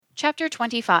Chapter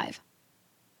 25.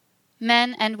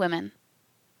 Men and Women.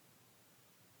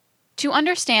 To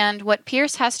understand what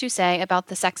Peirce has to say about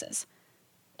the sexes,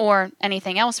 or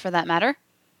anything else for that matter,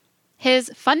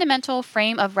 his fundamental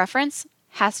frame of reference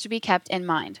has to be kept in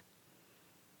mind.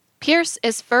 Peirce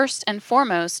is first and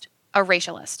foremost a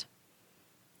racialist.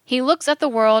 He looks at the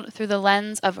world through the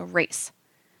lens of race.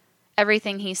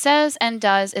 Everything he says and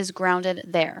does is grounded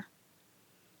there.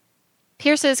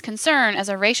 Peirce's concern as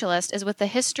a racialist is with the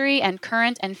history and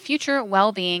current and future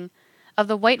well-being of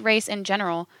the white race in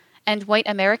general and white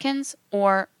Americans,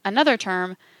 or another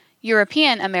term,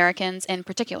 European Americans in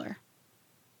particular.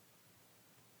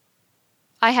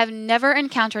 I have never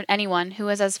encountered anyone who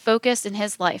is as focused in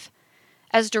his life,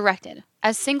 as directed,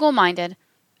 as single-minded,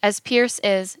 as Peirce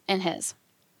is in his.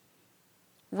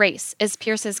 Race is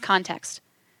Peirce's context,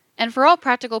 and for all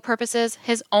practical purposes,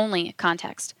 his only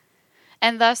context.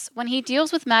 And thus, when he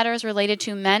deals with matters related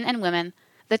to men and women,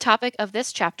 the topic of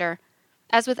this chapter,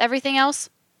 as with everything else,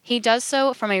 he does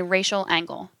so from a racial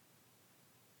angle.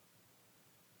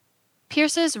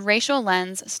 Peirce's racial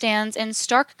lens stands in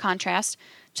stark contrast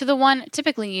to the one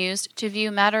typically used to view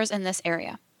matters in this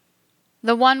area,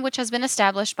 the one which has been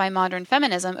established by modern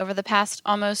feminism over the past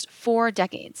almost 4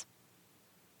 decades.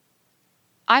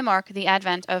 I mark the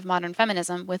advent of modern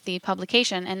feminism with the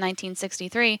publication in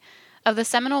 1963 of the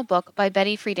seminal book by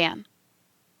Betty Friedan,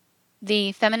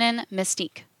 The Feminine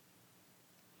Mystique.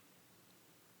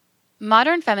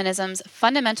 Modern feminism's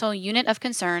fundamental unit of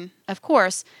concern, of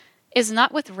course, is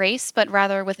not with race but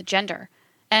rather with gender,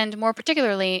 and more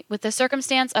particularly with the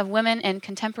circumstance of women in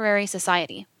contemporary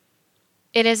society.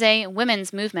 It is a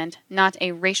women's movement, not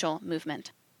a racial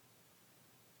movement.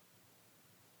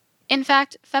 In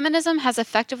fact, feminism has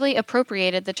effectively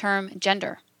appropriated the term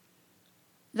gender.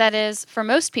 That is, for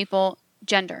most people,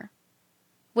 gender,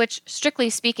 which strictly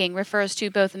speaking refers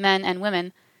to both men and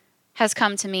women, has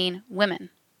come to mean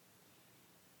women.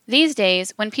 These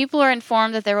days, when people are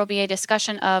informed that there will be a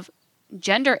discussion of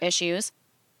gender issues,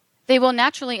 they will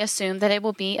naturally assume that it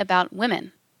will be about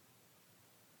women.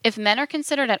 If men are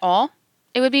considered at all,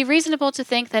 it would be reasonable to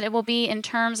think that it will be in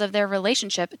terms of their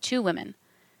relationship to women.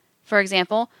 For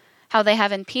example, how they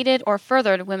have impeded or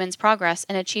furthered women's progress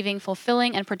in achieving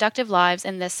fulfilling and productive lives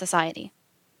in this society.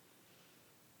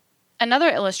 Another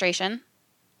illustration,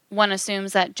 one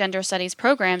assumes that gender studies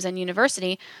programs in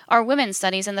university are women's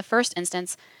studies in the first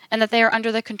instance, and that they are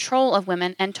under the control of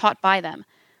women and taught by them,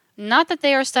 not that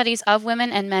they are studies of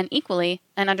women and men equally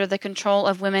and under the control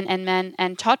of women and men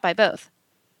and taught by both.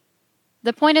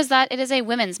 The point is that it is a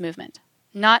women's movement,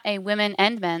 not a women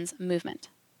and men's movement.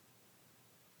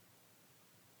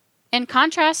 In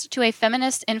contrast to a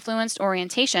feminist-influenced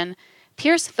orientation,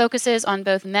 Peirce focuses on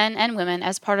both men and women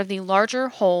as part of the larger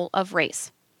whole of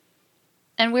race.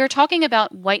 And we're talking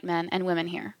about white men and women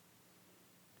here.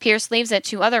 Peirce leaves it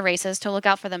to other races to look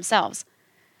out for themselves,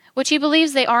 which he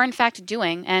believes they are in fact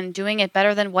doing, and doing it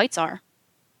better than whites are.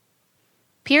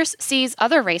 Peirce sees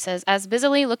other races as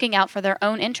busily looking out for their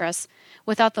own interests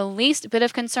without the least bit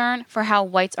of concern for how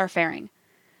whites are faring,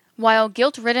 while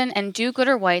guilt-ridden and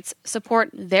do-gooder whites support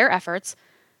their efforts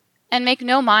and make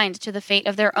no mind to the fate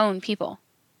of their own people.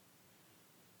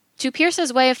 To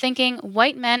Peirce's way of thinking,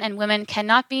 white men and women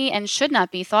cannot be and should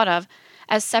not be thought of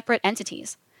as separate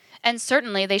entities, and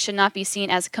certainly they should not be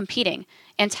seen as competing,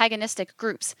 antagonistic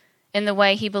groups in the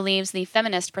way he believes the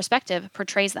feminist perspective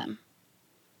portrays them.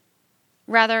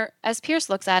 Rather, as Peirce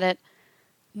looks at it,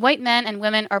 white men and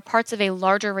women are parts of a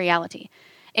larger reality,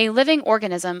 a living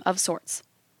organism of sorts.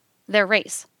 Their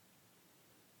race.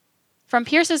 From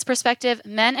Peirce's perspective,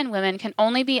 men and women can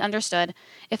only be understood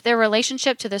if their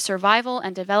relationship to the survival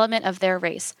and development of their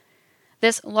race,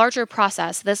 this larger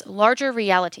process, this larger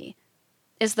reality,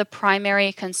 is the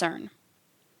primary concern.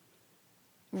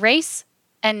 Race,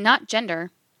 and not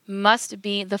gender, must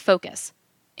be the focus,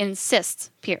 insists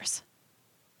Peirce.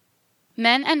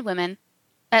 Men and women,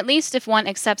 at least if one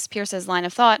accepts Peirce's line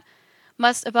of thought,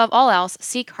 must above all else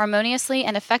seek harmoniously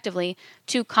and effectively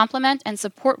to complement and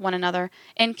support one another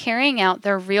in carrying out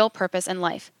their real purpose in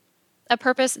life, a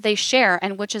purpose they share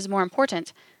and which is more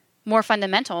important, more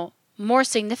fundamental, more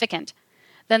significant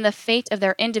than the fate of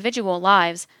their individual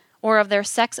lives or of their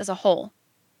sex as a whole,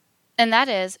 and that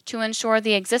is to ensure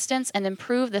the existence and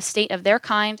improve the state of their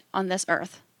kind on this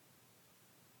earth.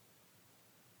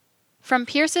 From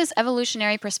Peirce's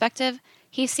evolutionary perspective,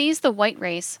 he sees the white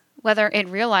race, whether it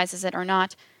realizes it or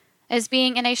not, as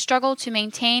being in a struggle to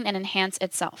maintain and enhance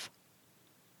itself.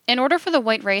 In order for the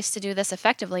white race to do this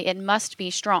effectively, it must be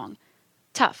strong,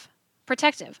 tough,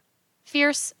 protective,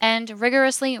 fierce, and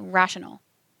rigorously rational.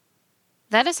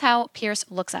 That is how Peirce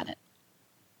looks at it.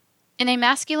 In a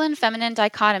masculine-feminine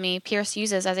dichotomy Peirce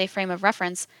uses as a frame of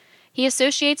reference, he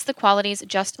associates the qualities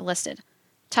just listed,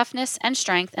 toughness and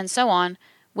strength and so on,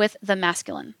 with the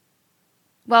masculine.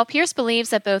 While Peirce believes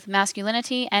that both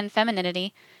masculinity and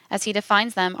femininity, as he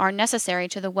defines them, are necessary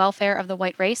to the welfare of the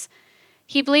white race,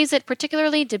 he believes it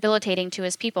particularly debilitating to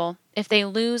his people if they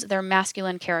lose their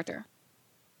masculine character.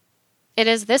 It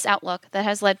is this outlook that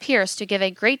has led Peirce to give a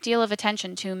great deal of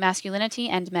attention to masculinity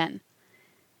and men.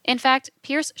 In fact,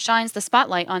 Peirce shines the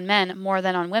spotlight on men more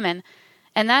than on women,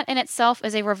 and that in itself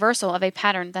is a reversal of a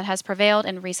pattern that has prevailed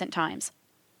in recent times.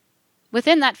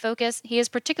 Within that focus, he is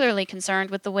particularly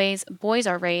concerned with the ways boys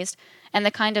are raised and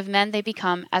the kind of men they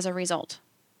become as a result.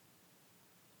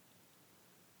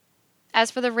 As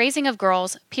for the raising of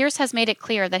girls, Peirce has made it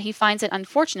clear that he finds it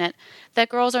unfortunate that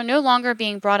girls are no longer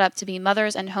being brought up to be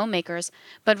mothers and homemakers,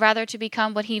 but rather to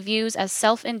become what he views as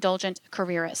self-indulgent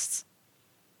careerists.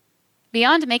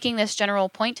 Beyond making this general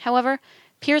point, however,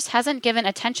 Peirce hasn't given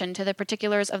attention to the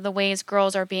particulars of the ways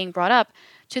girls are being brought up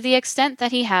to the extent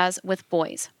that he has with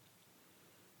boys.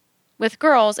 With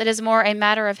girls, it is more a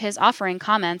matter of his offering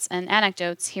comments and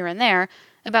anecdotes here and there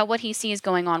about what he sees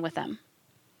going on with them.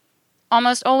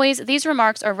 Almost always, these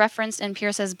remarks are referenced in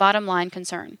Peirce's bottom-line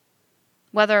concern: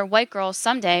 whether white girls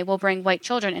someday will bring white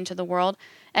children into the world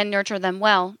and nurture them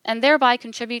well, and thereby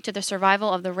contribute to the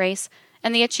survival of the race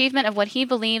and the achievement of what he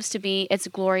believes to be its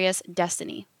glorious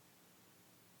destiny.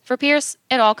 For Peirce,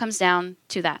 it all comes down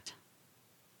to that.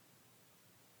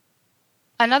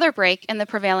 Another break in the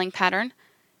prevailing pattern,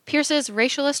 Peirce's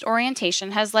racialist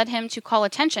orientation has led him to call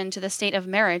attention to the state of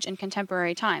marriage in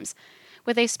contemporary times,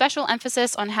 with a special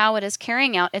emphasis on how it is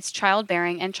carrying out its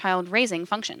childbearing and child-raising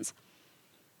functions.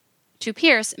 To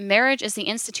Peirce, marriage is the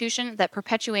institution that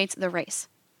perpetuates the race.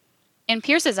 In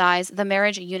Peirce's eyes, the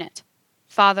marriage unit,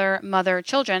 father, mother,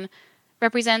 children,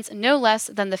 represents no less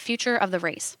than the future of the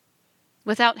race.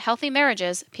 Without healthy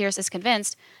marriages, Peirce is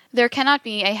convinced, there cannot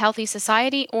be a healthy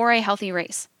society or a healthy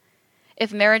race.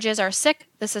 If marriages are sick,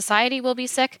 the society will be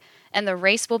sick, and the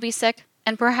race will be sick,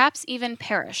 and perhaps even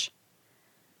perish.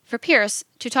 For Peirce,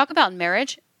 to talk about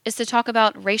marriage is to talk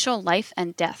about racial life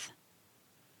and death.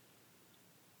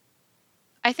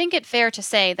 I think it fair to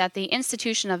say that the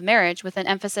institution of marriage, with an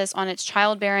emphasis on its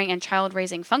childbearing and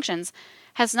child-raising functions,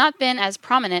 has not been as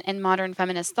prominent in modern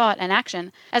feminist thought and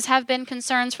action as have been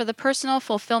concerns for the personal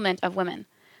fulfillment of women,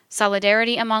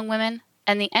 solidarity among women,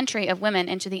 and the entry of women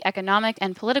into the economic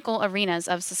and political arenas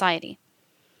of society.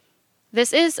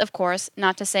 This is, of course,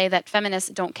 not to say that feminists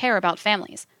don't care about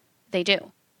families. They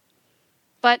do.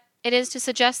 But it is to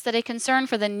suggest that a concern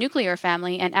for the nuclear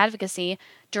family and advocacy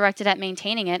directed at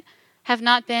maintaining it have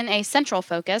not been a central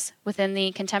focus within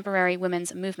the contemporary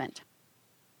women's movement.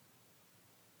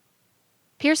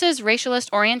 Peirce's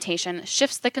racialist orientation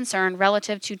shifts the concern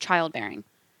relative to childbearing.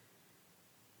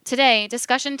 Today,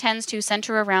 discussion tends to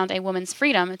center around a woman's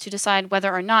freedom to decide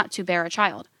whether or not to bear a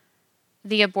child,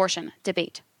 the abortion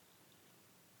debate.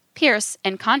 Peirce,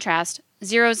 in contrast,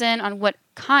 zeroes in on what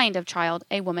kind of child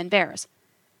a woman bears.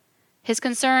 His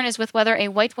concern is with whether a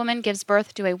white woman gives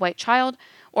birth to a white child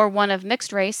or one of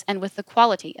mixed race, and with the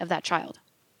quality of that child.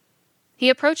 He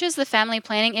approaches the family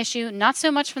planning issue not so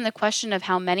much from the question of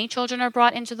how many children are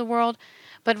brought into the world,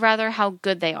 but rather how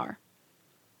good they are.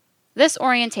 This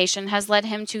orientation has led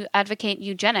him to advocate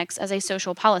eugenics as a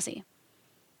social policy.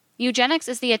 Eugenics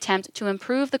is the attempt to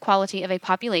improve the quality of a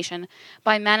population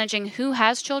by managing who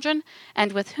has children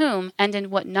and with whom and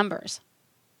in what numbers.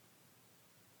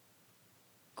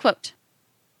 Quote,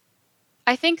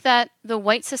 I think that the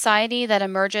white society that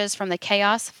emerges from the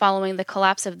chaos following the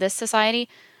collapse of this society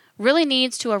really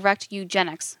needs to erect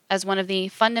eugenics as one of the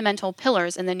fundamental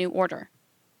pillars in the new order.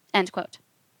 End quote.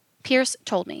 Peirce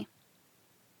told me,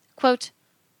 quote,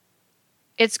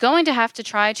 it's going to have to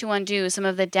try to undo some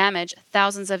of the damage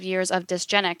thousands of years of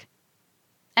dysgenic,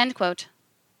 end quote,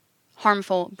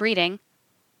 harmful breeding,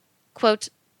 quote,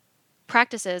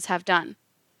 practices have done.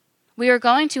 We are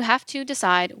going to have to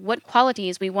decide what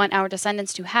qualities we want our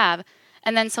descendants to have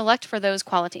and then select for those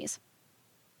qualities.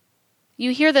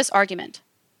 You hear this argument.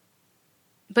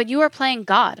 But you are playing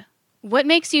God. What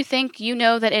makes you think you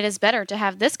know that it is better to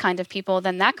have this kind of people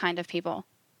than that kind of people?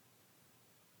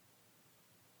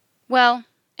 Well,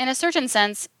 in a certain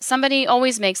sense, somebody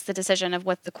always makes the decision of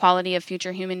what the quality of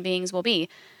future human beings will be,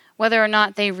 whether or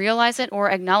not they realize it or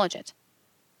acknowledge it.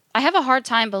 I have a hard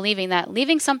time believing that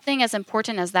leaving something as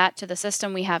important as that to the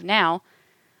system we have now,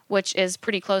 which is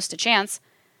pretty close to chance,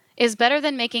 is better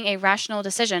than making a rational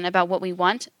decision about what we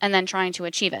want and then trying to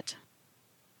achieve it.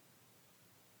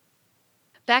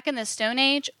 Back in the Stone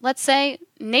Age, let's say,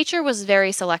 nature was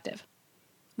very selective.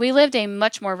 We lived a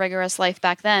much more rigorous life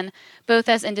back then, both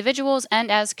as individuals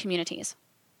and as communities.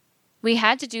 We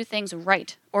had to do things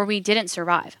right, or we didn't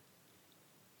survive.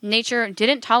 Nature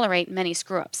didn't tolerate many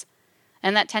screw-ups,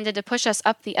 and that tended to push us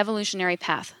up the evolutionary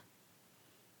path.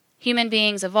 Human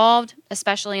beings evolved,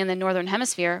 especially in the northern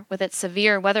hemisphere, with its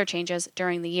severe weather changes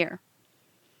during the year.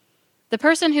 The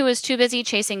person who was too busy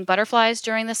chasing butterflies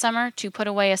during the summer to put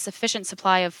away a sufficient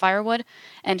supply of firewood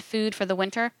and food for the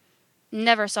winter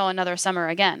never saw another summer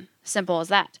again, simple as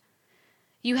that.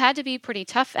 You had to be pretty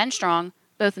tough and strong,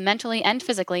 both mentally and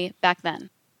physically, back then.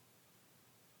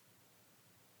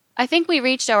 I think we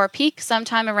reached our peak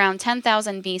sometime around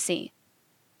 10,000 BC,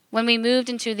 when we moved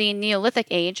into the Neolithic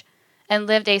age and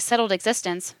lived a settled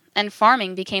existence, and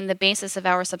farming became the basis of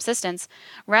our subsistence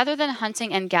rather than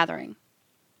hunting and gathering.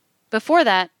 Before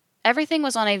that, everything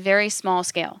was on a very small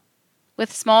scale,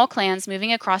 with small clans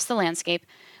moving across the landscape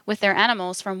with their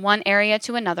animals from one area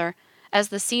to another as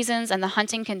the seasons and the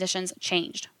hunting conditions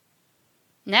changed.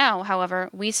 Now, however,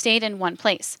 we stayed in one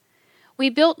place. We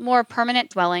built more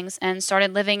permanent dwellings and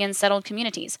started living in settled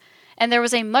communities, and there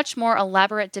was a much more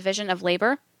elaborate division of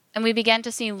labor, and we began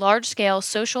to see large-scale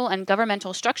social and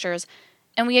governmental structures,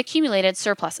 and we accumulated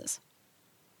surpluses.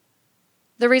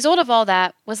 The result of all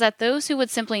that was that those who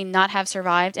would simply not have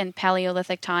survived in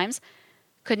Paleolithic times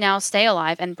could now stay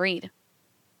alive and breed.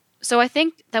 So I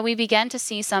think that we began to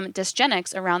see some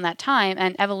dysgenics around that time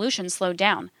and evolution slowed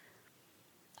down.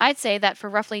 I'd say that for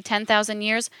roughly 10,000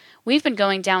 years, we've been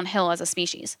going downhill as a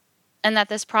species, and that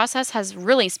this process has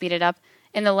really speeded up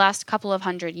in the last couple of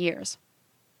hundred years.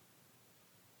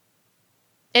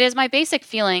 It is my basic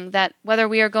feeling that whether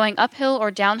we are going uphill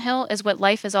or downhill is what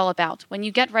life is all about when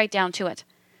you get right down to it,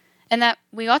 and that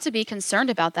we ought to be concerned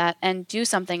about that and do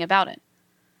something about it.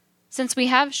 Since we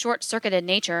have short-circuited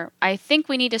nature, I think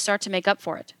we need to start to make up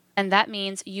for it, and that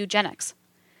means eugenics.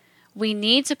 We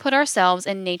need to put ourselves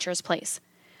in nature's place.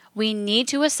 We need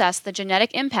to assess the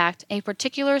genetic impact a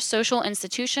particular social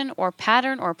institution or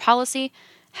pattern or policy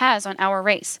has on our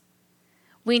race.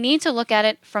 We need to look at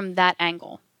it from that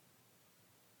angle.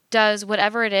 Does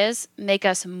whatever it is make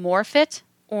us more fit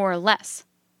or less?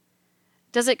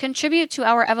 Does it contribute to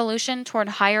our evolution toward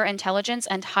higher intelligence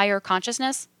and higher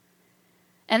consciousness?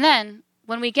 And then,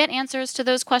 when we get answers to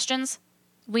those questions,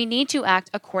 we need to act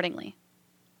accordingly.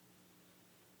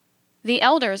 The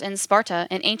elders in Sparta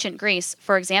in ancient Greece,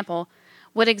 for example,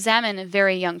 would examine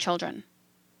very young children.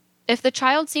 If the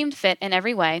child seemed fit in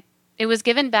every way, it was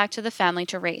given back to the family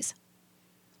to raise.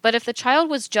 But if the child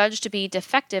was judged to be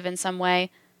defective in some way,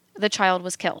 the child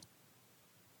was killed.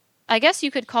 I guess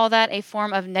you could call that a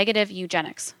form of negative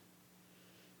eugenics.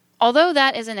 Although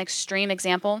that is an extreme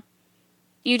example,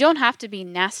 you don't have to be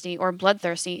nasty or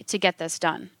bloodthirsty to get this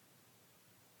done.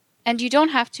 And you don't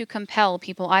have to compel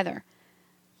people either.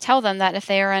 Tell them that if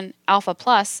they are an Alpha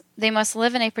Plus, they must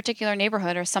live in a particular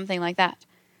neighborhood or something like that.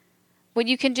 What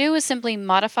you can do is simply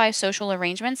modify social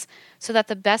arrangements so that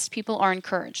the best people are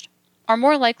encouraged, are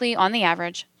more likely, on the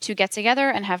average, to get together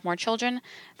and have more children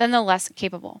than the less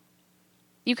capable.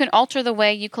 You can alter the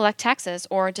way you collect taxes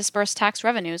or disperse tax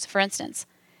revenues, for instance.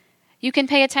 You can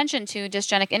pay attention to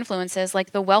dysgenic influences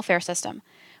like the welfare system,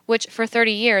 which for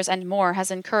 30 years and more has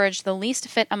encouraged the least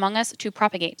fit among us to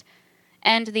propagate,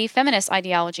 and the feminist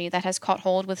ideology that has caught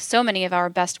hold with so many of our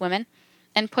best women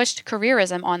and pushed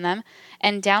careerism on them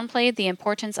and downplayed the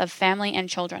importance of family and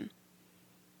children.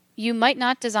 You might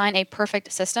not design a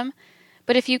perfect system,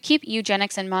 but if you keep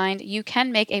eugenics in mind, you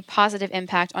can make a positive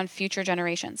impact on future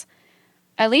generations.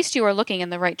 At least you are looking in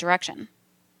the right direction.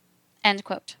 End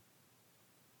quote.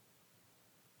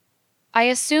 I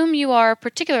assume you are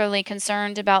particularly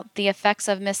concerned about the effects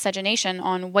of miscegenation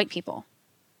on white people.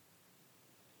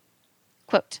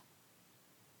 Quote,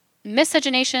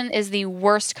 miscegenation is the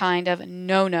worst kind of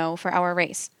no-no for our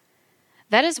race.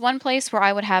 That is one place where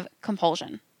I would have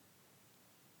compulsion.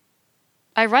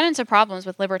 I run into problems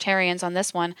with libertarians on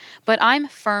this one, but I'm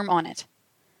firm on it.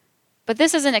 But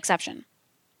this is an exception.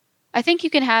 I think you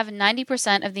can have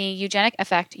 90% of the eugenic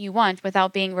effect you want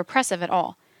without being repressive at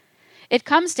all. It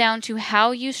comes down to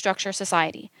how you structure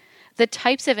society, the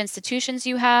types of institutions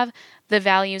you have, the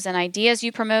values and ideas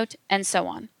you promote, and so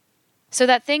on, so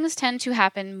that things tend to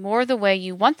happen more the way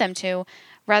you want them to,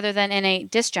 rather than in a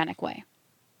dysgenic way.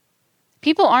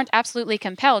 People aren't absolutely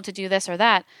compelled to do this or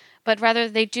that, but rather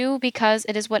they do because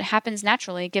it is what happens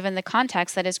naturally given the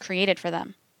context that is created for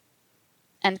them.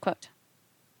 End quote.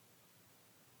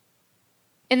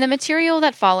 In the material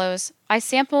that follows, I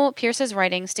sample Pierce's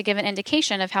writings to give an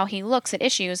indication of how he looks at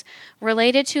issues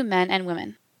related to men and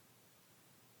women.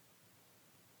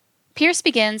 Pierce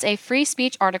begins a free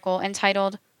speech article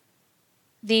entitled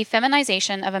 "The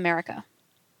Feminization of America."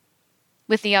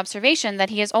 with the observation that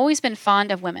he has always been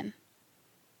fond of women.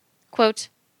 Quote,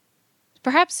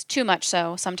 perhaps too much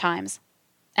so sometimes.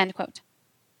 End quote.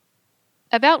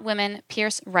 About women,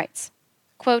 Pierce writes,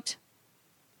 quote,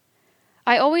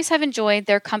 I always have enjoyed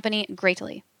their company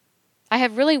greatly. I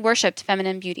have really worshipped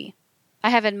feminine beauty. I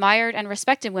have admired and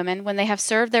respected women when they have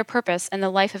served their purpose in the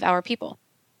life of our people,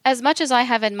 as much as I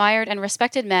have admired and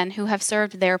respected men who have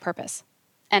served their purpose.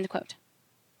 End quote.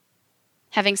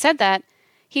 Having said that,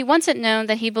 he wants it known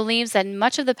that he believes that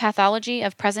much of the pathology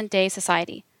of present-day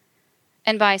society,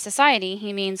 and by society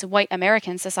he means white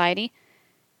American society,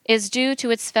 is due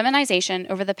to its feminization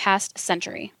over the past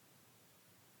century.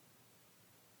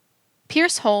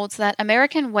 Pierce holds that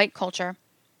American white culture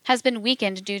has been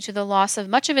weakened due to the loss of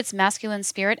much of its masculine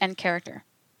spirit and character.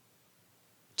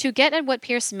 To get at what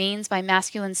Pierce means by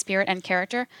masculine spirit and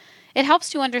character, it helps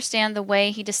to understand the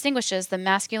way he distinguishes the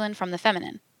masculine from the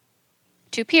feminine.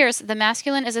 To Pierce, the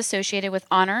masculine is associated with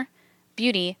honor,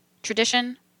 beauty,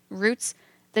 tradition, roots,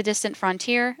 the distant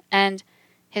frontier, and,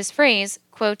 his phrase,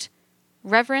 quote,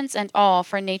 reverence and awe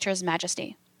for nature's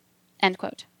majesty. End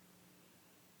quote.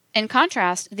 In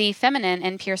contrast, the feminine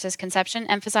in Pierce's conception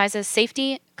emphasizes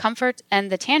safety, comfort, and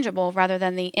the tangible rather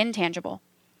than the intangible.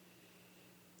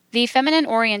 The feminine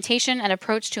orientation and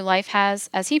approach to life has,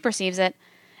 as he perceives it,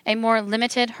 a more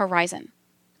limited horizon.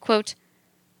 Quote,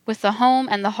 with the home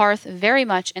and the hearth very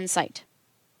much in sight.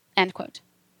 End quote.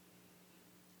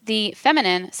 The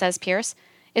feminine, says Pierce,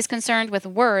 is concerned with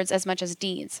words as much as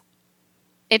deeds.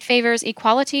 It favors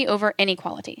equality over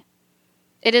inequality.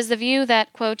 It is the view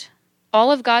that, quote,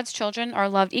 all of God's children are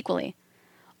loved equally.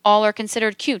 All are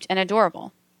considered cute and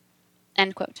adorable.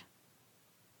 End quote.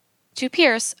 To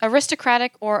Pierce,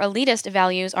 aristocratic or elitist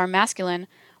values are masculine,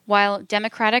 while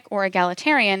democratic or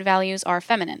egalitarian values are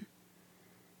feminine.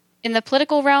 In the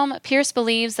political realm, Pierce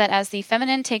believes that as the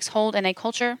feminine takes hold in a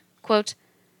culture, quote,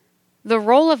 the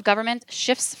role of government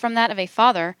shifts from that of a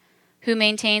father, who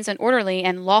maintains an orderly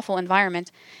and lawful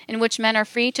environment in which men are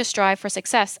free to strive for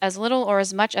success as little or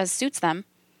as much as suits them,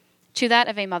 to that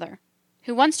of a mother,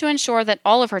 who wants to ensure that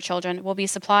all of her children will be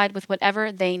supplied with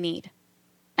whatever they need.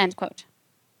 End quote.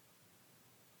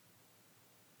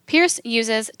 Pierce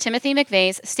uses Timothy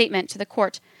McVeigh's statement to the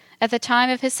court at the time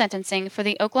of his sentencing for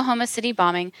the Oklahoma City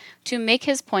bombing to make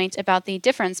his point about the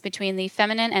difference between the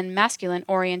feminine and masculine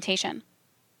orientation.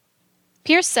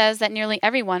 Pierce says that nearly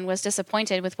everyone was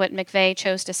disappointed with what McVeigh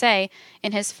chose to say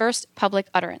in his first public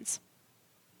utterance.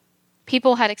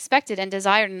 People had expected and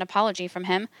desired an apology from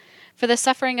him for the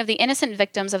suffering of the innocent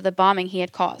victims of the bombing he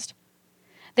had caused.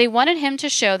 They wanted him to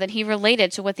show that he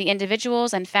related to what the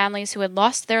individuals and families who had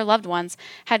lost their loved ones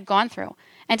had gone through,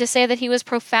 and to say that he was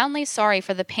profoundly sorry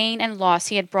for the pain and loss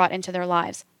he had brought into their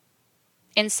lives.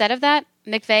 Instead of that,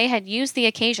 McVeigh had used the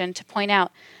occasion to point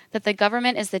out that the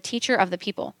government is the teacher of the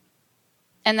people,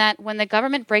 and that when the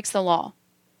government breaks the law,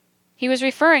 he was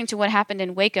referring to what happened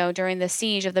in Waco during the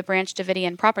siege of the Branch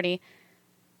Davidian property,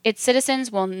 its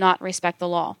citizens will not respect the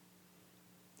law.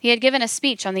 He had given a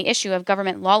speech on the issue of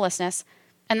government lawlessness,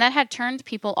 and that had turned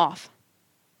people off.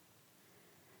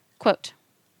 Quote,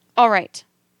 all right.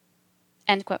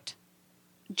 End quote.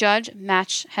 Judge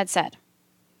Match had said.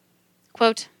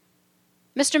 Quote,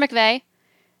 Mr. McVeigh,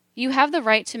 you have the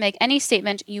right to make any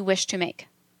statement you wish to make.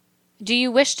 Do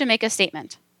you wish to make a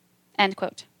statement? End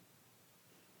quote.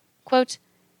 Quote,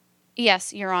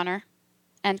 yes, Your Honor.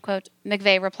 End quote.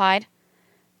 McVeigh replied.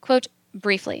 Quote,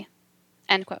 briefly.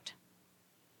 End quote.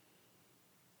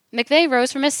 McVeigh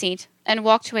rose from his seat and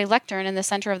walked to a lectern in the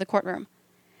center of the courtroom.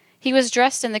 He was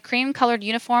dressed in the cream-colored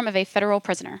uniform of a federal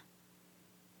prisoner.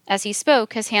 As he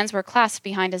spoke, his hands were clasped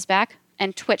behind his back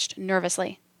and twitched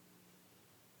nervously.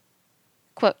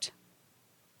 Quote,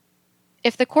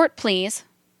 if the court please,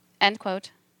 end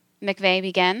quote, McVeigh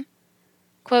began,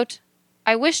 quote,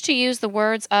 I wish to use the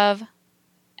words of,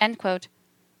 end quote,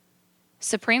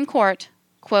 Supreme Court,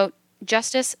 quote,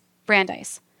 Justice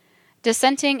Brandeis,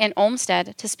 dissenting in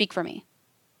Olmsted, to speak for me.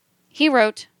 He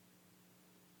wrote,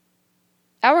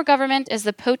 our government is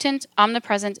the potent,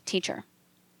 omnipresent teacher.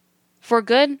 For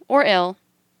good or ill,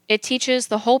 it teaches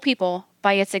the whole people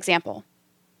by its example.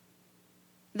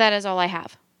 That is all I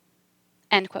have.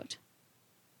 End quote.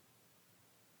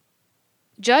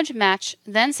 Judge Match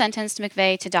then sentenced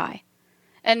McVeigh to die,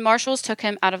 and marshals took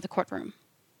him out of the courtroom.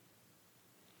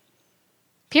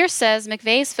 Pierce says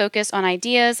McVeigh's focus on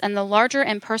ideas and the larger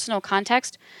impersonal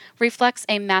context reflects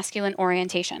a masculine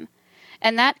orientation,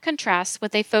 and that contrasts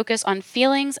with a focus on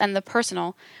feelings and the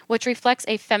personal, which reflects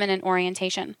a feminine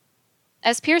orientation.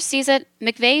 As Pierce sees it,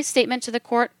 McVeigh's statement to the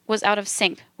court was out of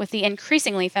sync with the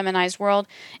increasingly feminized world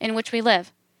in which we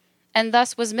live, and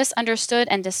thus was misunderstood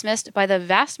and dismissed by the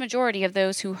vast majority of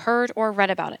those who heard or read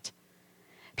about it.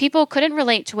 People couldn't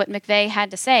relate to what McVeigh had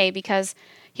to say because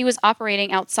he was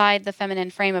operating outside the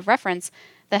feminine frame of reference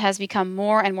that has become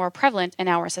more and more prevalent in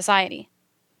our society.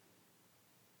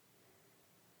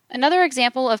 Another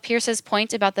example of Pierce's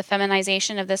point about the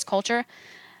feminization of this culture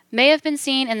may have been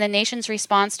seen in the nation's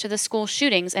response to the school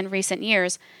shootings in recent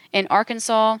years in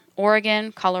Arkansas,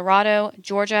 Oregon, Colorado,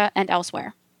 Georgia, and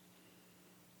elsewhere.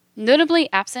 Notably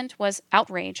absent was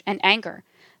outrage and anger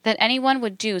that anyone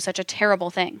would do such a terrible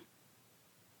thing.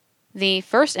 The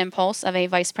first impulse of a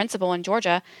vice principal in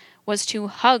Georgia was to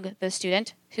hug the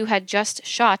student who had just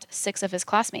shot 6 of his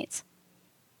classmates.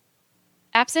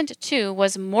 Absent, too,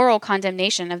 was moral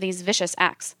condemnation of these vicious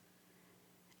acts.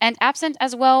 And absent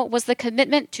as well was the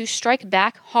commitment to strike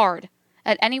back hard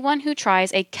at anyone who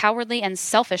tries a cowardly and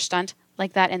selfish stunt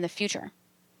like that in the future.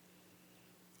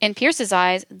 In Pierce's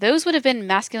eyes, those would have been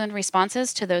masculine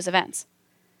responses to those events.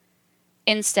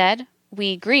 Instead,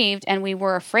 we grieved and we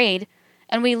were afraid,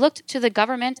 and we looked to the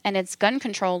government and its gun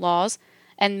control laws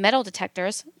and metal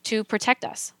detectors to protect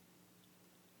us.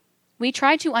 We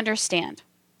tried to understand.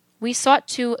 We sought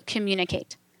to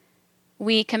communicate.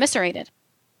 We commiserated.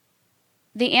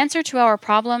 The answer to our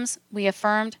problems, we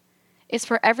affirmed, is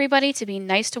for everybody to be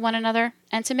nice to one another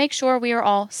and to make sure we are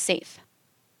all safe.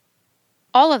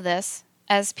 All of this,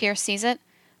 as Pierce sees it,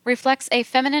 reflects a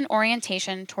feminine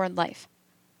orientation toward life,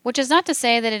 which is not to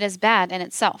say that it is bad in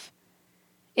itself.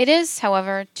 It is,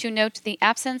 however, to note the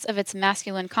absence of its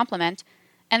masculine complement,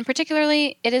 and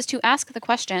particularly it is to ask the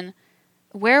question,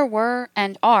 where were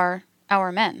and are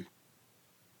our men?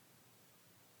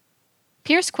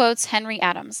 Pierce quotes Henry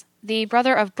Adams, the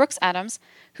brother of Brooks Adams,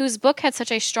 whose book had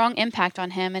such a strong impact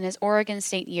on him in his Oregon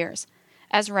State years,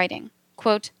 as writing,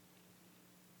 quote,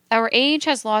 "Our age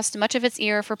has lost much of its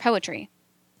ear for poetry,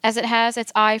 as it has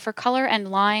its eye for color and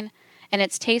line, and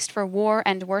its taste for war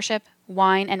and worship,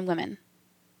 wine and women."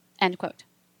 End quote.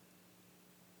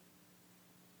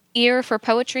 Ear for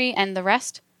poetry and the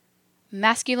rest,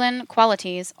 masculine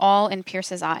qualities all in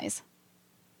Pierce's eyes.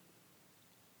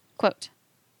 Quote,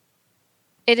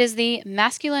 "It is the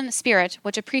masculine spirit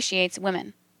which appreciates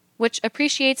women, which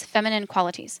appreciates feminine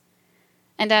qualities.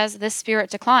 And as this spirit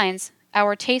declines,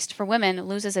 our taste for women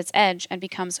loses its edge and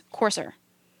becomes coarser.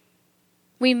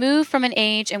 We move from an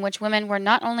age in which women were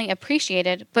not only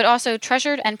appreciated, but also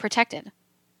treasured and protected,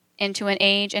 into an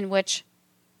age in which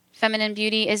feminine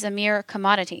beauty is a mere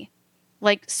commodity,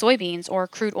 like soybeans or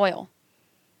crude oil.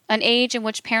 An age in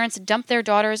which parents dump their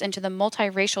daughters into the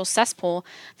multiracial cesspool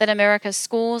that America's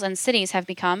schools and cities have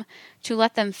become to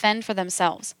let them fend for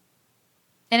themselves.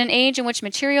 In an age in which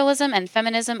materialism and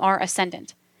feminism are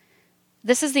ascendant.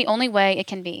 This is the only way it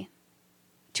can be.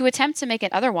 To attempt to make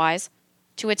it otherwise,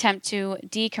 to attempt to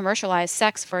decommercialize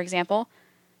sex, for example,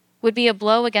 would be a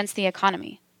blow against the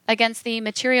economy, against the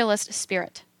materialist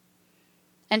spirit.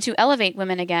 And to elevate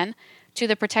women again to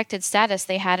the protected status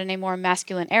they had in a more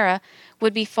masculine era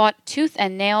would be fought tooth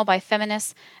and nail by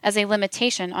feminists as a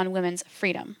limitation on women's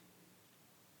freedom."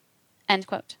 End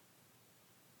quote.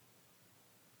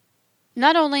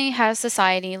 Not only has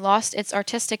society lost its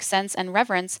artistic sense and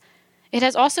reverence, it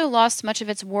has also lost much of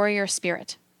its warrior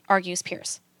spirit, argues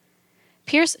Pierce.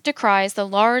 Pierce decries the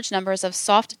large numbers of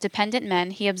soft, dependent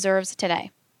men he observes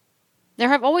today. There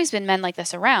have always been men like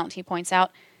this around, he points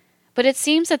out, but it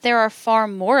seems that there are far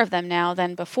more of them now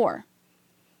than before.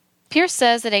 Pierce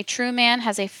says that a true man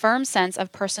has a firm sense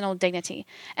of personal dignity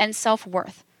and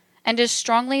self-worth, and is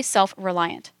strongly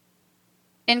self-reliant.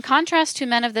 In contrast to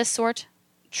men of this sort,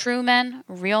 true men,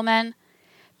 real men,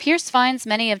 Pierce finds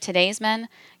many of today's men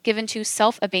given to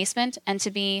self-abasement and to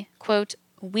be, quote,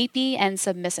 "weepy and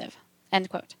submissive," end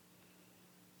quote,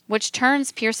 which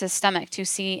turns Pierce's stomach to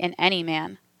see in any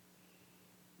man.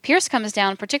 Pierce comes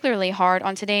down particularly hard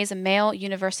on today's male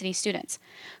university students,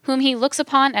 whom he looks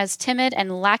upon as timid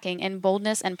and lacking in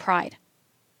boldness and pride.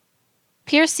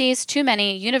 Pierce sees too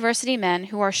many university men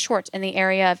who are short in the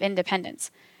area of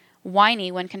independence,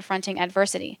 whiny when confronting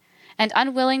adversity, and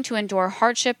unwilling to endure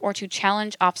hardship or to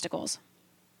challenge obstacles.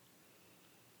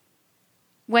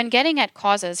 When getting at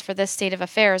causes for this state of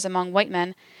affairs among white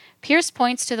men, Pierce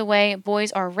points to the way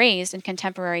boys are raised in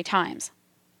contemporary times.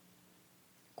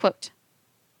 Quote,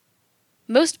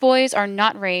 "Most boys are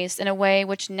not raised in a way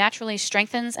which naturally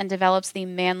strengthens and develops the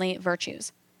manly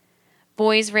virtues.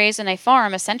 Boys raised in a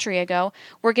farm a century ago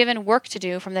were given work to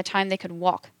do from the time they could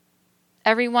walk.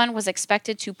 Everyone was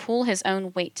expected to pull his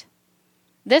own weight.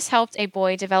 This helped a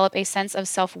boy develop a sense of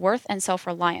self-worth and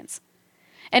self-reliance.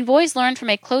 And boys learned from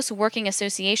a close working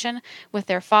association with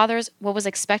their fathers what was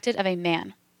expected of a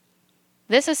man.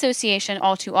 This association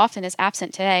all too often is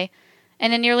absent today,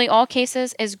 and in nearly all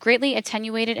cases is greatly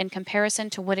attenuated in comparison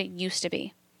to what it used to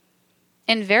be.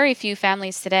 In very few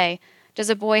families today does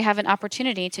a boy have an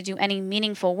opportunity to do any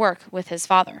meaningful work with his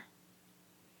father.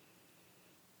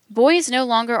 Boys no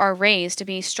longer are raised to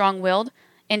be strong-willed,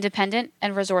 independent,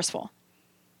 and resourceful.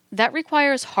 That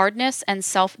requires hardness and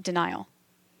self-denial.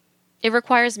 It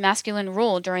requires masculine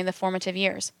rule during the formative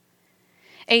years.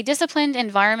 A disciplined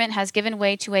environment has given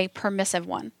way to a permissive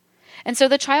one, and so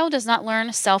the child does not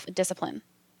learn self-discipline.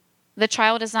 The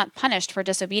child is not punished for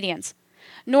disobedience,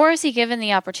 nor is he given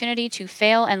the opportunity to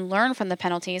fail and learn from the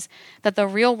penalties that the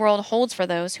real world holds for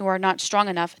those who are not strong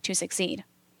enough to succeed.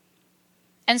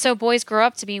 And so boys grow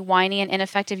up to be whiny and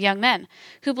ineffective young men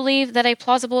who believe that a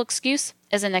plausible excuse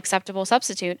is an acceptable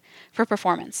substitute for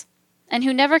performance, and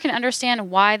who never can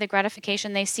understand why the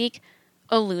gratification they seek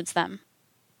eludes them.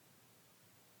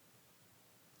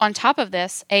 On top of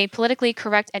this, a politically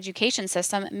correct education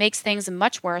system makes things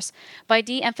much worse by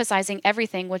de-emphasizing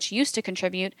everything which used to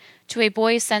contribute to a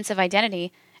boy's sense of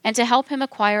identity and to help him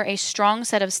acquire a strong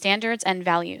set of standards and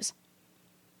values.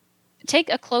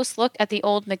 Take a close look at the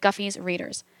old McGuffey's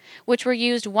readers, which were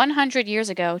used 100 years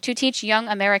ago to teach young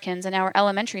Americans in our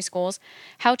elementary schools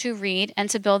how to read and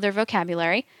to build their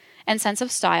vocabulary and sense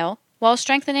of style while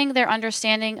strengthening their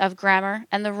understanding of grammar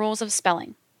and the rules of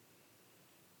spelling.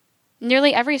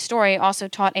 Nearly every story also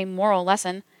taught a moral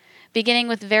lesson, beginning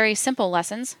with very simple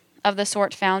lessons, of the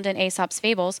sort found in Aesop's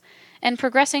fables, and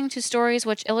progressing to stories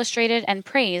which illustrated and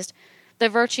praised the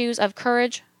virtues of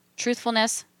courage,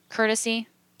 truthfulness, courtesy,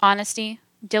 honesty,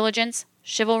 diligence,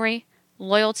 chivalry,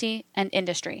 loyalty, and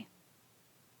industry.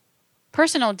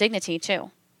 Personal dignity,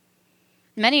 too.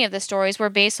 Many of the stories were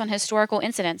based on historical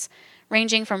incidents,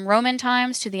 ranging from Roman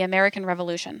times to the American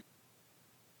Revolution.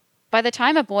 By the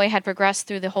time a boy had progressed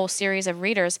through the whole series of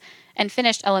readers and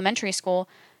finished elementary school,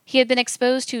 he had been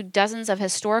exposed to dozens of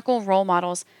historical role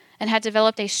models and had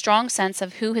developed a strong sense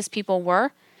of who his people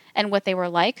were and what they were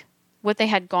like, what they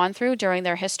had gone through during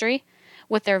their history,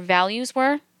 what their values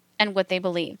were, and what they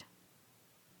believed.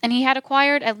 And he had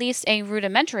acquired at least a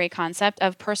rudimentary concept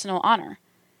of personal honor.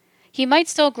 He might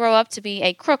still grow up to be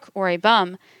a crook or a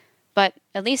bum, but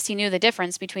at least he knew the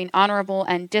difference between honorable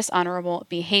and dishonorable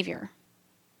behavior.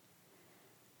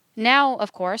 Now,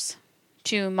 of course,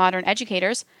 to modern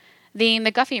educators, the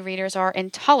McGuffey readers are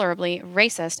intolerably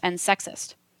racist and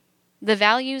sexist. The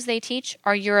values they teach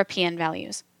are European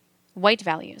values, white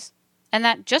values, and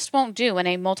that just won't do in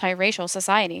a multiracial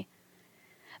society.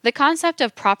 The concept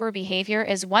of proper behavior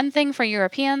is one thing for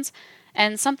Europeans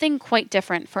and something quite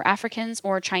different for Africans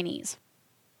or Chinese.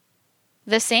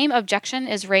 The same objection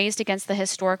is raised against the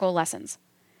historical lessons.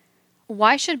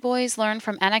 Why should boys learn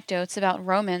from anecdotes about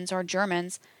Romans or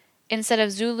Germans instead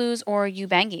of Zulus or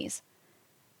Ubangis?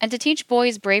 And to teach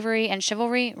boys bravery and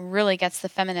chivalry really gets the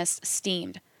feminists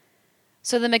steamed.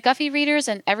 So the McGuffey readers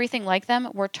and everything like them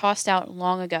were tossed out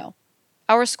long ago.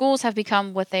 Our schools have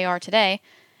become what they are today,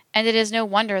 and it is no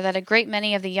wonder that a great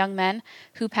many of the young men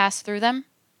who pass through them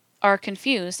are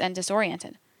confused and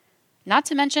disoriented, not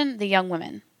to mention the young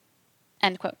women."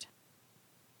 End quote.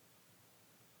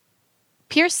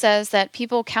 Pierce says that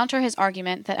people counter his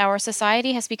argument that our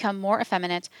society has become more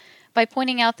effeminate by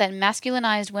pointing out that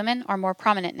masculinized women are more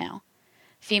prominent now: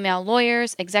 female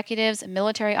lawyers, executives,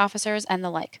 military officers, and the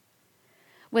like.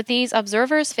 What these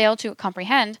observers fail to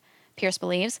comprehend, Pierce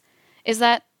believes, is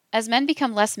that as men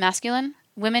become less masculine,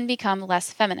 women become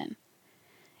less feminine.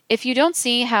 If you don't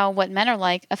see how what men are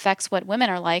like affects what women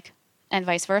are like, and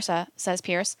vice versa, says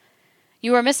Pierce,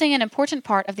 you are missing an important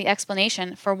part of the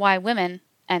explanation for why women,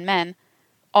 and men,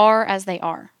 are as they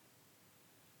are.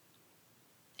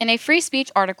 In a free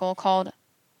speech article called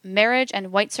Marriage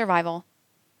and White Survival,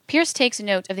 Pierce takes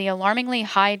note of the alarmingly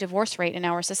high divorce rate in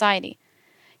our society.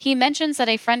 He mentions that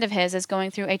a friend of his is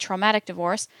going through a traumatic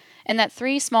divorce and that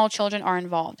 3 small children are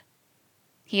involved.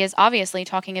 He is obviously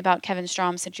talking about Kevin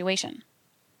Strom's situation.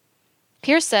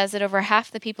 Pierce says that over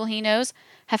half the people he knows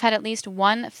have had at least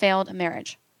one failed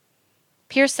marriage.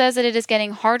 Pierce says that it is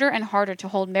getting harder and harder to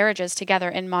hold marriages together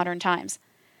in modern times.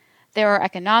 There are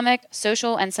economic,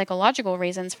 social, and psychological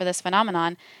reasons for this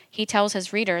phenomenon, he tells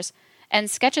his readers, and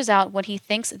sketches out what he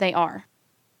thinks they are.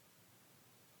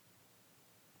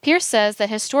 Pierce says that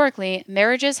historically,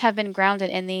 marriages have been grounded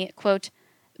in the, quote,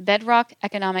 bedrock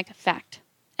economic fact,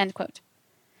 end quote,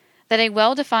 that a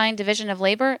well-defined division of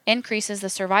labor increases the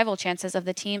survival chances of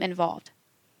the team involved.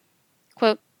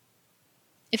 Quote,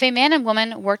 if a man and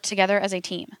woman worked together as a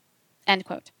team, end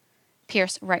quote,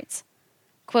 Pierce writes,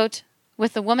 quote,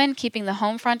 with the woman keeping the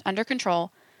home front under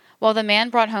control, while the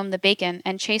man brought home the bacon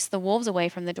and chased the wolves away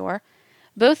from the door,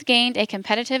 Both gained a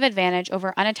competitive advantage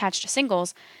over unattached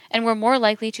singles and were more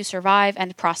likely to survive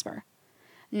and prosper.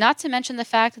 Not to mention the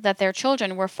fact that their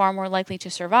children were far more likely to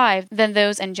survive than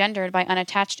those engendered by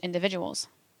unattached individuals.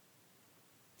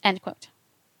 End quote.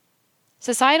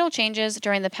 Societal changes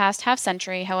during the past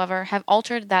half-century, however, have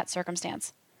altered that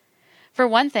circumstance. For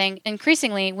one thing,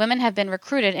 increasingly, women have been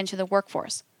recruited into the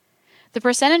workforce. The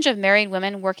percentage of married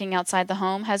women working outside the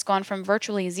home has gone from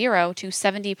virtually 0 to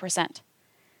 70%.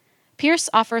 Pierce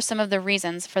offers some of the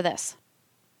reasons for this.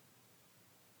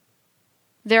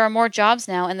 There are more jobs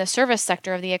now in the service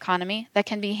sector of the economy that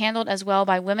can be handled as well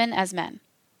by women as men.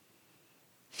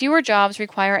 Fewer jobs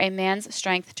require a man's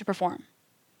strength to perform.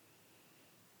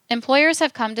 Employers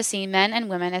have come to see men and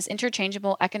women as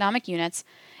interchangeable economic units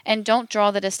and don't draw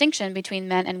the distinction between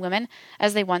men and women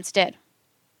as they once did.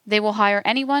 They will hire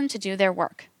anyone to do their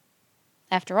work.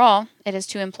 After all, it is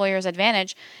to employers'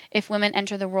 advantage if women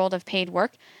enter the world of paid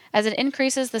work, as it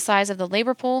increases the size of the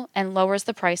labor pool and lowers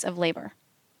the price of labor.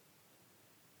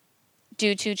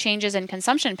 Due to changes in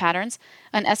consumption patterns,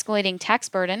 an escalating tax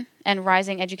burden, and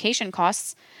rising education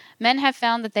costs, men have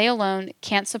found that they alone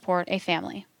can't support a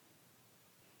family.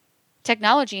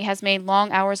 Technology has made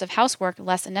long hours of housework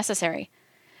less necessary.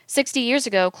 60 years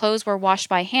ago, clothes were washed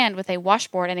by hand with a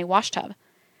washboard and a washtub.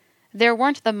 There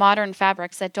weren't the modern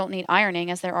fabrics that don't need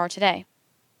ironing as there are today.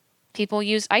 People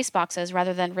used ice boxes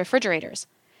rather than refrigerators.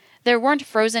 There weren't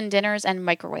frozen dinners and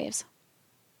microwaves.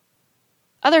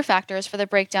 Other factors for the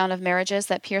breakdown of marriages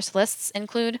that Pierce lists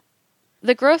include: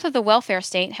 the growth of the welfare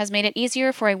state has made it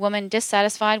easier for a woman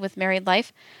dissatisfied with married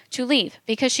life to leave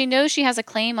because she knows she has a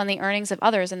claim on the earnings of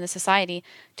others in the society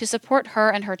to support her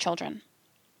and her children.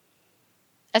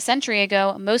 A century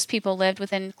ago, most people lived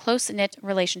within close-knit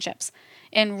relationships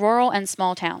in rural and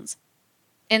small towns.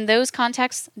 In those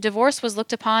contexts, divorce was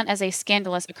looked upon as a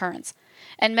scandalous occurrence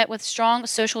and met with strong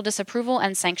social disapproval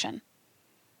and sanction.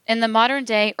 In the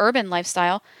modern-day urban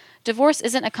lifestyle, divorce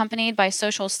isn't accompanied by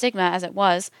social stigma as it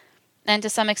was, and to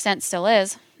some extent still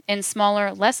is, in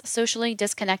smaller, less socially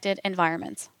disconnected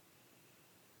environments.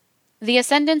 The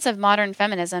ascendance of modern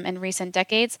feminism in recent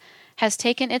decades has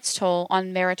taken its toll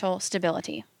on marital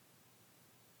stability.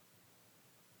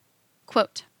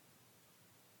 Quote,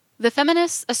 "The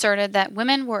feminists asserted that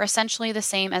women were essentially the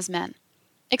same as men,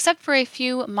 except for a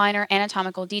few minor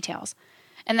anatomical details,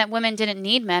 and that women didn't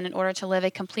need men in order to live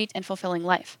a complete and fulfilling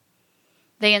life.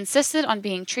 They insisted on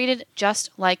being treated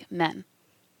just like men.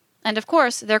 And of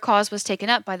course, their cause was taken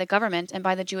up by the government and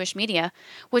by the Jewish media,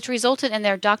 which resulted in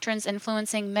their doctrines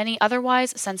influencing many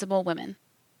otherwise sensible women.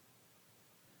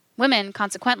 Women,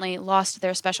 consequently, lost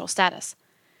their special status.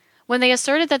 When they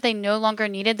asserted that they no longer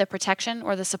needed the protection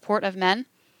or the support of men,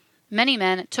 many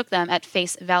men took them at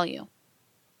face value.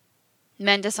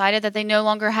 Men decided that they no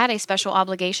longer had a special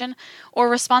obligation or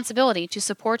responsibility to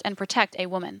support and protect a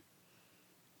woman.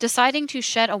 Deciding to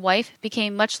shed a wife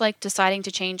became much like deciding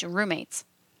to change roommates.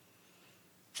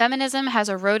 Feminism has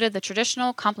eroded the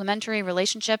traditional complementary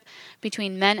relationship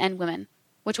between men and women,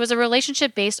 which was a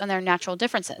relationship based on their natural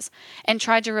differences, and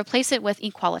tried to replace it with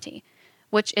equality,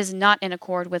 which is not in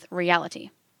accord with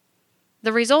reality.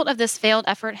 The result of this failed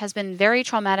effort has been very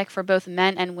traumatic for both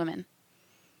men and women.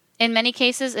 In many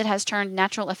cases, it has turned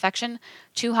natural affection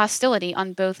to hostility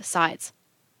on both sides.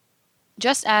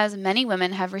 Just as many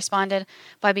women have responded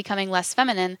by becoming less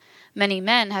feminine, many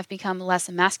men have become less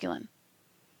masculine.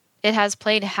 It has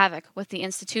played havoc with the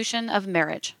institution of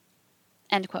marriage."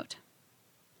 End quote.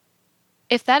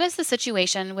 If that is the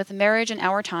situation with marriage in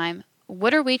our time,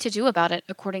 what are we to do about it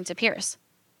according to Pierce?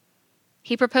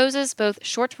 He proposes both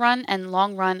short-run and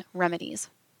long-run remedies.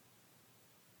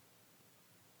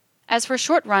 As for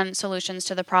short-run solutions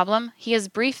to the problem, he is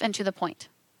brief and to the point.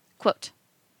 Quote,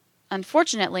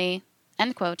 "Unfortunately,"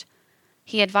 end quote,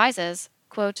 he advises,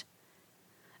 quote,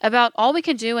 "about all we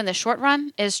can do in the short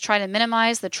run is try to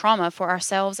minimize the trauma for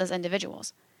ourselves as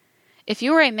individuals. If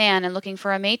you are a man and looking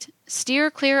for a mate, steer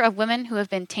clear of women who have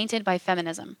been tainted by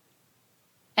feminism.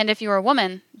 And if you are a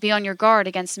woman, be on your guard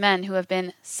against men who have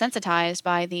been sensitized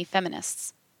by the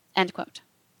feminists." End quote.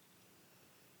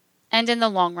 And in the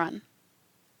long run,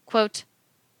 quote,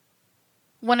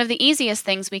 "One of the easiest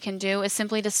things we can do is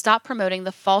simply to stop promoting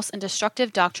the false and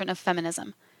destructive doctrine of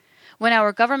feminism. When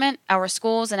our government, our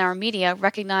schools, and our media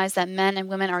recognize that men and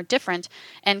women are different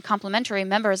and complementary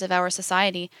members of our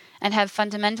society and have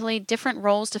fundamentally different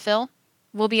roles to fill,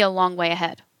 we'll be a long way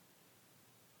ahead.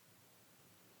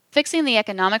 Fixing the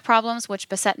economic problems which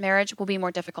beset marriage will be more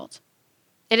difficult.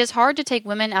 It is hard to take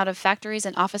women out of factories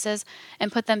and offices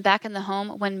and put them back in the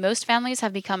home when most families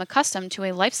have become accustomed to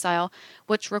a lifestyle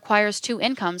which requires two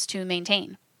incomes to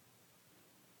maintain.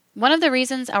 One of the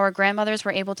reasons our grandmothers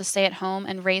were able to stay at home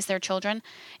and raise their children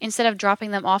instead of dropping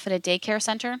them off at a daycare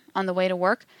center on the way to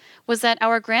work was that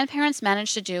our grandparents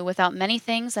managed to do without many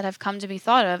things that have come to be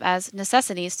thought of as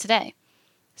necessities today.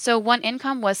 So one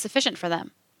income was sufficient for them.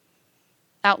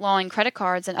 Outlawing credit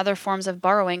cards and other forms of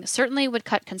borrowing certainly would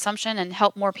cut consumption and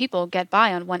help more people get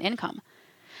by on one income.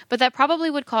 But that probably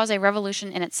would cause a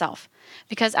revolution in itself,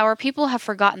 because our people have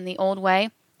forgotten the old way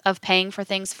of paying for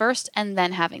things first and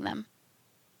then having them.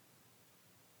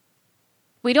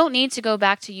 We don't need to go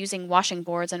back to using washing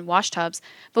boards and wash tubs,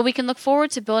 but we can look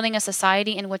forward to building a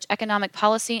society in which economic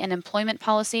policy and employment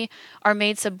policy are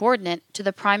made subordinate to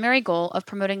the primary goal of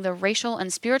promoting the racial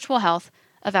and spiritual health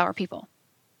of our people.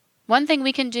 One thing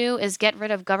we can do is get rid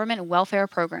of government welfare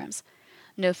programs.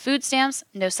 No food stamps,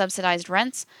 no subsidized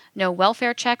rents, no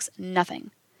welfare checks, nothing.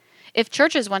 If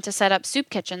churches want to set up soup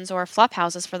kitchens or flop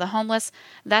houses for the homeless,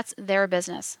 that's their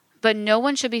business. But no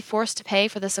one should be forced to pay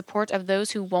for the support of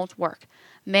those who won't work,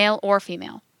 male or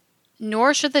female.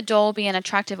 Nor should the dole be an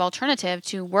attractive alternative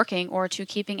to working or to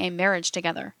keeping a marriage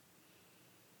together.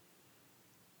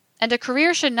 And a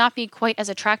career should not be quite as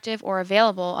attractive or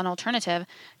available an alternative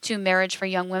to marriage for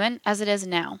young women as it is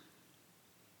now.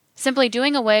 Simply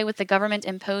doing away with the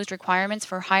government-imposed requirements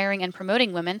for hiring and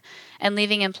promoting women and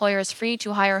leaving employers free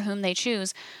to hire whom they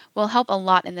choose will help a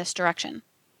lot in this direction.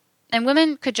 And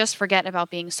women could just forget about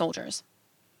being soldiers.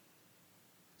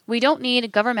 We don't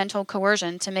need governmental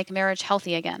coercion to make marriage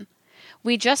healthy again.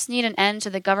 We just need an end to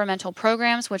the governmental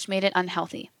programs which made it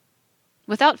unhealthy.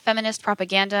 Without feminist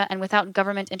propaganda and without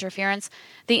government interference,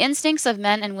 the instincts of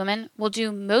men and women will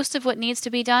do most of what needs to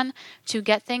be done to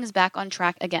get things back on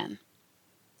track again.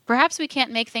 Perhaps we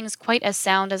can't make things quite as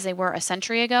sound as they were a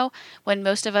century ago, when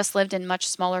most of us lived in much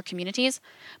smaller communities,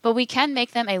 but we can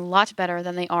make them a lot better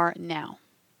than they are now.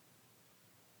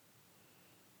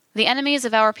 The enemies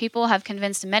of our people have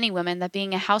convinced many women that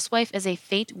being a housewife is a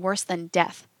fate worse than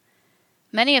death.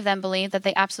 Many of them believe that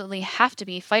they absolutely have to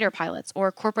be fighter pilots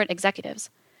or corporate executives.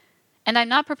 And I'm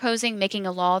not proposing making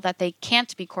a law that they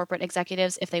can't be corporate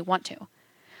executives if they want to.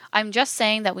 I'm just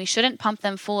saying that we shouldn't pump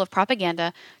them full of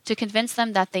propaganda to convince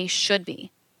them that they should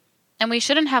be. And we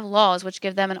shouldn't have laws which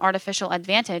give them an artificial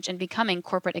advantage in becoming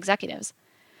corporate executives.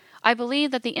 I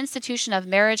believe that the institution of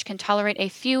marriage can tolerate a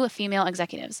few female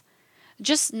executives,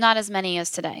 just not as many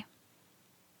as today.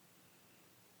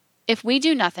 If we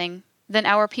do nothing, then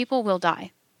our people will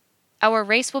die. Our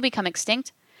race will become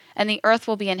extinct, and the earth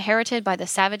will be inherited by the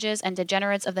savages and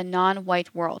degenerates of the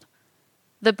non-white world.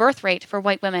 The birth rate for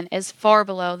white women is far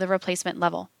below the replacement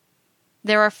level.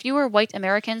 There are fewer white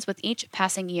Americans with each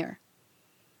passing year.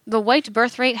 The white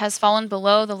birth rate has fallen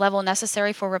below the level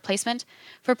necessary for replacement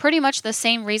for pretty much the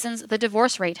same reasons the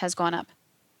divorce rate has gone up.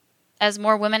 As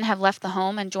more women have left the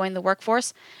home and joined the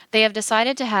workforce, they have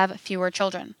decided to have fewer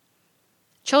children.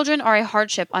 Children are a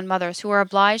hardship on mothers who are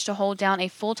obliged to hold down a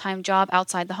full-time job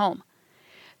outside the home.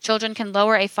 Children can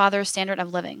lower a father's standard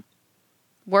of living.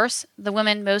 Worse, the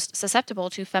women most susceptible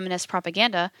to feminist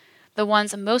propaganda, the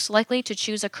ones most likely to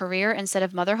choose a career instead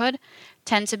of motherhood,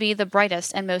 tend to be the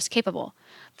brightest and most capable,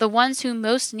 the ones who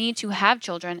most need to have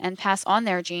children and pass on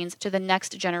their genes to the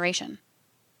next generation.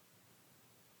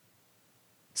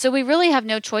 So we really have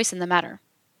no choice in the matter.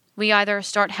 We either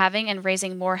start having and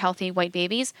raising more healthy white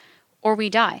babies, or we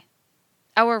die.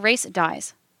 Our race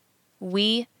dies.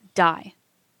 We die.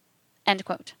 End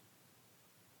quote.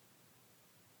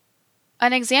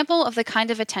 An example of the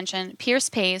kind of attention Pierce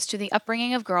pays to the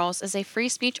upbringing of girls is a free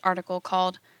speech article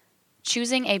called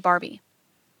Choosing a Barbie,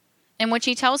 in which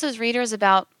he tells his readers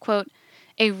about, quote,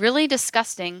 a really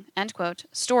disgusting, end quote,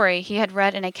 story he had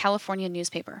read in a California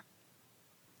newspaper.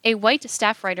 A white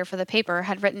staff writer for the paper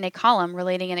had written a column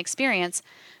relating an experience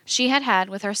she had had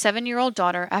with her 7-year-old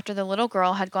daughter after the little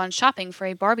girl had gone shopping for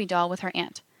a Barbie doll with her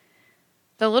aunt.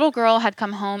 The little girl had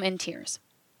come home in tears.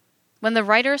 When the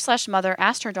writer/mother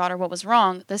asked her daughter what was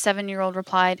wrong, the 7-year-old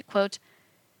replied, quote,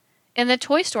 in the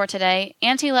toy store today,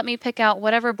 Auntie let me pick out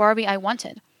whatever Barbie I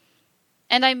wanted.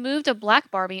 And I moved a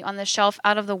black Barbie on the shelf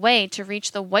out of the way to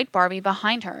reach the white Barbie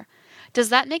behind her. Does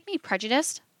that make me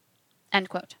prejudiced? End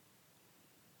quote.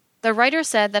 The writer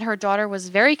said that her daughter was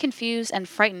very confused and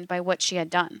frightened by what she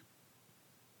had done.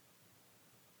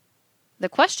 The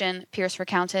question, Pierce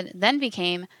recounted, then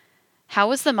became, how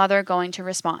was the mother going to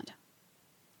respond?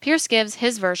 Pierce gives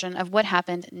his version of what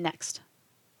happened next.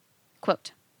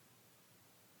 Quote,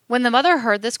 when the mother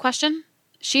heard this question,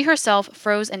 she herself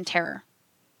froze in terror.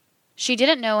 She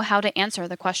didn't know how to answer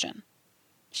the question.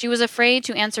 She was afraid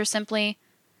to answer simply,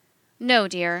 no,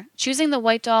 dear, choosing the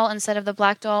white doll instead of the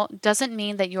black doll doesn't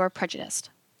mean that you're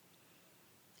prejudiced.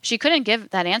 She couldn't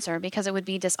give that answer because it would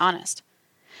be dishonest.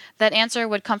 That answer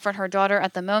would comfort her daughter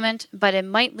at the moment, but it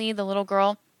might lead the little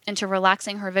girl into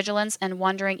relaxing her vigilance and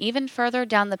wandering even further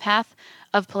down the path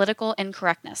of political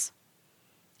incorrectness.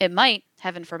 It might,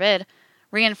 heaven forbid,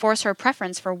 reinforce her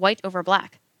preference for white over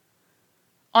black.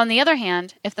 On the other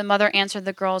hand, if the mother answered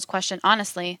the girl's question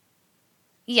honestly,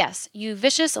 "Yes, you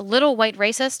vicious little white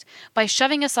racist, by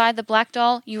shoving aside the black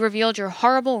doll, you revealed your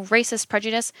horrible racist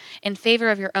prejudice in favor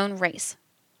of your own race,"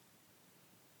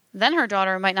 then her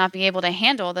daughter might not be able to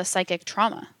handle the psychic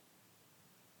trauma.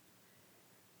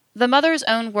 The mother's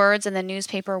own words in the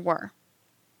newspaper were,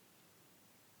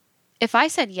 "If I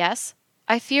said yes,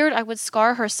 I feared I would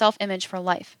scar her self-image for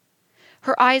life.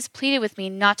 Her eyes pleaded with me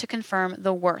not to confirm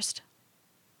the worst."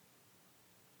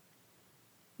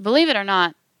 Believe it or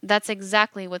not, that's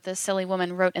exactly what this silly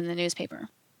woman wrote in the newspaper.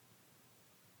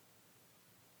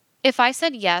 "If I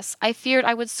said yes, I feared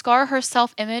I would scar her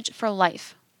self-image for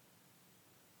life."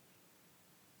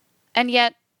 And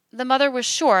yet, the mother was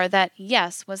sure that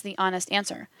yes was the honest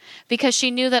answer, because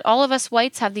she knew that all of us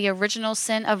whites have the original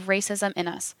sin of racism in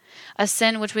us, a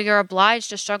sin which we are obliged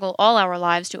to struggle all our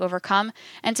lives to overcome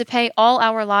and to pay all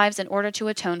our lives in order to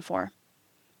atone for.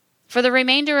 For the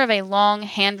remainder of a long,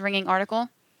 hand-wringing article,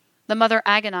 the mother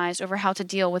agonized over how to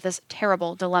deal with this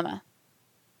terrible dilemma.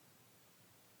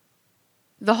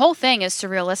 The whole thing is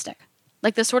surrealistic,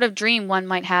 like the sort of dream one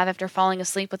might have after falling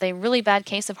asleep with a really bad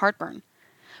case of heartburn.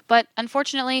 But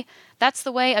unfortunately, that's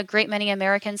the way a great many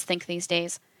Americans think these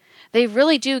days. They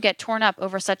really do get torn up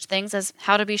over such things as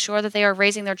how to be sure that they are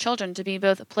raising their children to be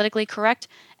both politically correct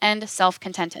and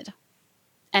self-contented.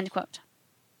 End quote.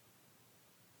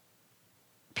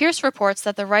 Pierce reports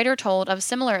that the writer told of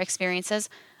similar experiences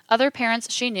other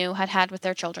parents she knew had had with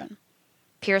their children.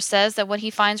 Pierce says that what he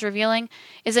finds revealing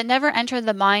is it never entered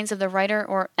the minds of the writer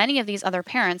or any of these other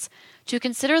parents to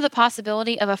consider the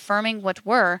possibility of affirming what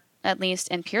were, at least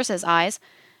in Pierce's eyes,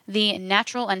 the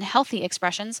natural and healthy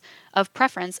expressions of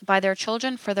preference by their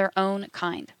children for their own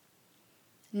kind.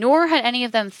 Nor had any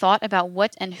of them thought about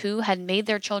what and who had made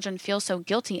their children feel so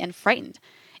guilty and frightened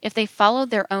if they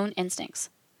followed their own instincts.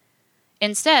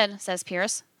 Instead, says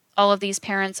Pierce, all of these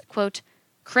parents, quote,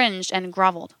 cringed and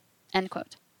groveled, end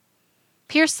quote.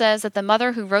 Pierce says that the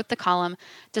mother who wrote the column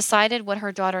decided what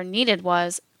her daughter needed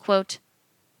was, quote,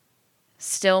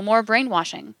 still more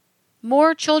brainwashing,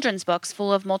 more children's books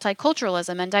full of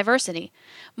multiculturalism and diversity,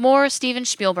 more Steven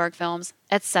Spielberg films,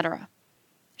 etc.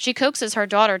 She coaxes her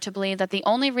daughter to believe that the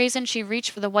only reason she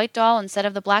reached for the white doll instead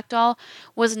of the black doll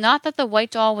was not that the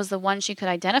white doll was the one she could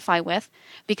identify with,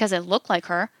 because it looked like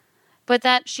her, but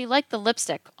that she liked the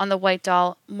lipstick on the white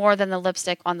doll more than the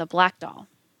lipstick on the black doll.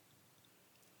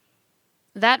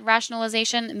 That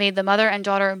rationalization made the mother and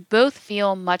daughter both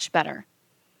feel much better.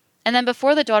 And then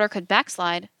before the daughter could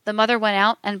backslide, the mother went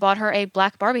out and bought her a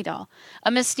black Barbie doll, a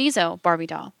mestizo Barbie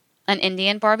doll, an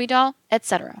Indian Barbie doll,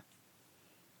 etc.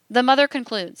 The mother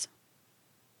concludes,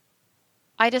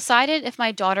 "I decided if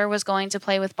my daughter was going to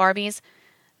play with Barbies,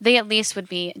 they at least would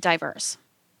be diverse."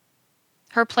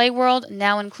 Her play world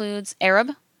now includes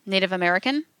Arab, Native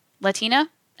American,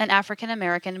 Latina, and African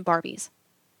American Barbies.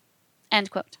 End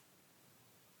quote.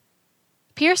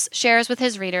 Pierce shares with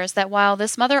his readers that while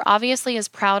this mother obviously is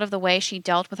proud of the way she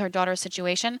dealt with her daughter's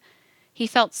situation, he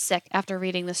felt sick after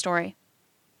reading the story.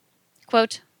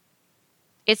 Quote,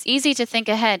 "It's easy to think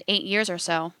ahead 8 years or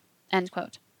so," end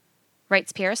quote.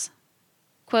 Writes Pierce,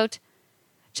 quote,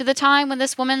 "to the time when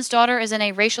this woman's daughter is in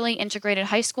a racially integrated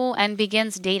high school and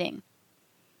begins dating.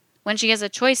 When she has a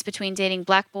choice between dating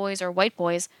black boys or white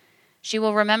boys, she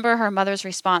will remember her mother's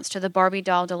response to the Barbie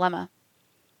doll dilemma.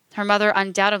 Her mother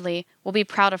undoubtedly will be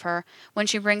proud of her when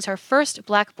she brings her first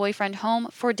black boyfriend home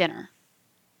for dinner."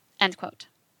 End quote.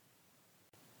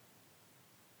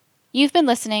 You've been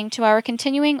listening to our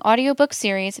continuing audiobook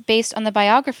series based on the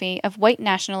biography of white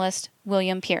nationalist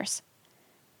William Pierce.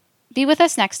 Be with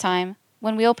us next time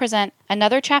when we'll present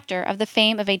another chapter of The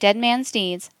Fame of a Dead Man's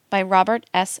Deeds by Robert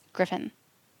S. Griffin.